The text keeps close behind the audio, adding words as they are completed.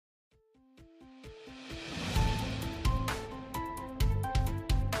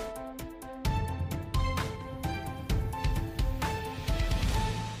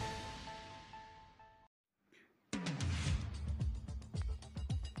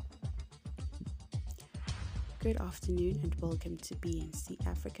Good afternoon and welcome to BNC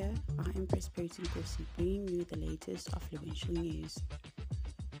Africa. I am Prosperity Nkosi, bringing you the latest influential news.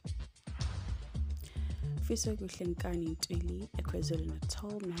 Fiso Ntuli, a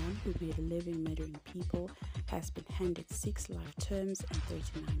KwaZulu-Natal man who made a living murdering people, has been handed 6 life terms and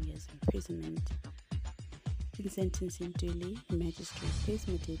 39 years imprisonment. In sentencing Ntuli, Magistrate Pace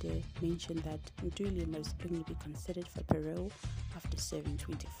Madede mentioned that Ntuli must only be considered for parole after serving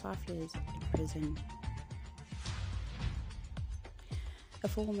 25 years in prison. A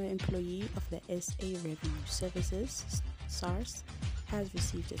former employee of the SA Revenue Services, SARS, has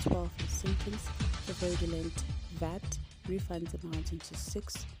received a 12-year sentence for fraudulent VAT refunds amounting to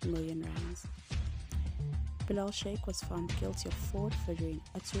 6 million rands. Bilal Sheikh was found guilty of fraud, forgery, and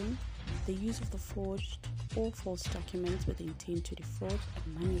uttering the use of the forged or false documents with the intent to defraud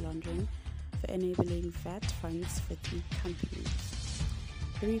and money laundering for enabling VAT funds for 3 companies.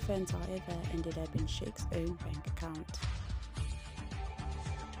 The refunds, however, ended up in Sheikh's own bank account.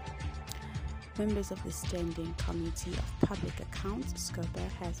 Members of the Standing Committee of Public Accounts, SCOPA,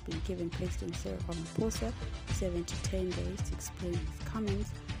 has been given President Cyril Ramaphosa 7 to 10 days to explain his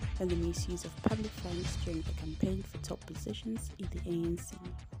comments on the misuse of public funds during the campaign for top positions in the ANC.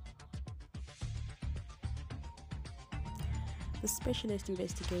 The Specialist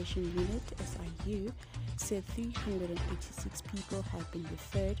Investigation Unit, SIU, said 386 people have been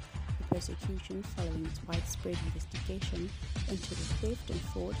referred for prosecution following its widespread investigation into the theft and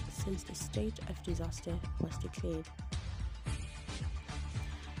fraud since the state of disaster was declared.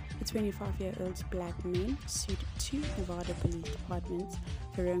 A 25-year-old black man sued 2 Nevada police departments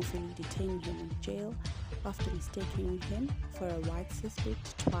for wrongfully detaining him in jail after mistaking him for a white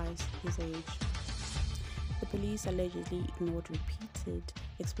suspect twice his age. The police allegedly ignored repeated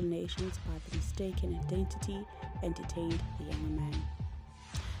explanations about the mistaken identity and detained the young man.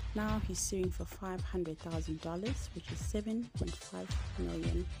 Now he's suing for $500,000, which is $7.5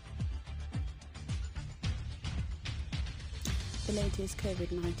 million. The latest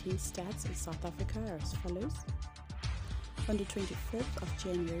COVID-19 stats in South Africa are as follows. On the 25th of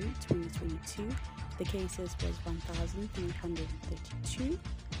January 2022, the cases was 1,332.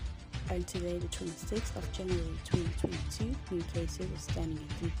 And today, the 26th of January 2022, new cases are standing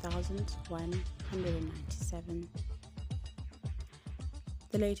at 3,197.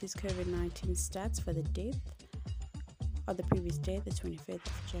 The latest COVID-19 stats for the death on the previous day, the 25th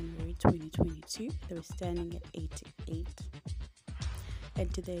of January 2022, they were standing at 88.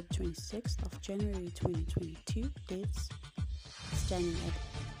 And today, the 26th of January 2022, deaths standing at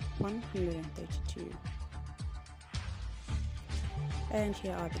 132. And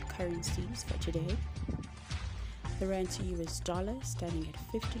here are the currencies for today. The rand to US dollar standing at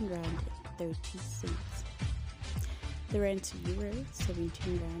 15 rand and 30 cents. The rand to euro,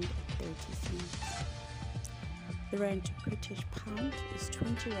 17 rand and 30 cents. The rand to British pound is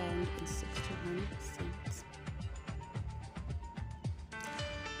 20 rand and 61 cents.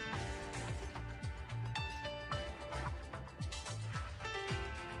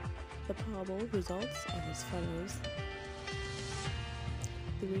 The Powerball results are as follows.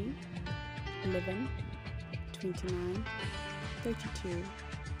 3, 11, 29, 32,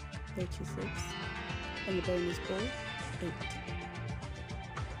 36, and the bonus ball, 8.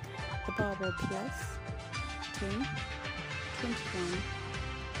 The Powerball Plus, 10, 21,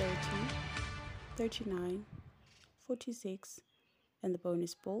 30, 39, 46, and the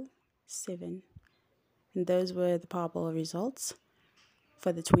bonus ball, 7. And those were the Powerball results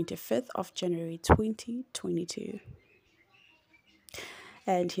for the 25th of January 2022.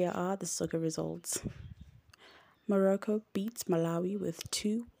 And here are the soccer results. Morocco beats Malawi with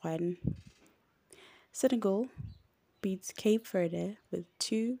 2-1. Senegal beats Cape Verde with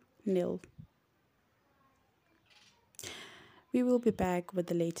 2-0. We will be back with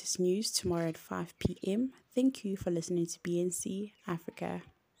the latest news tomorrow at 5 p.m. Thank you for listening to BNC Africa.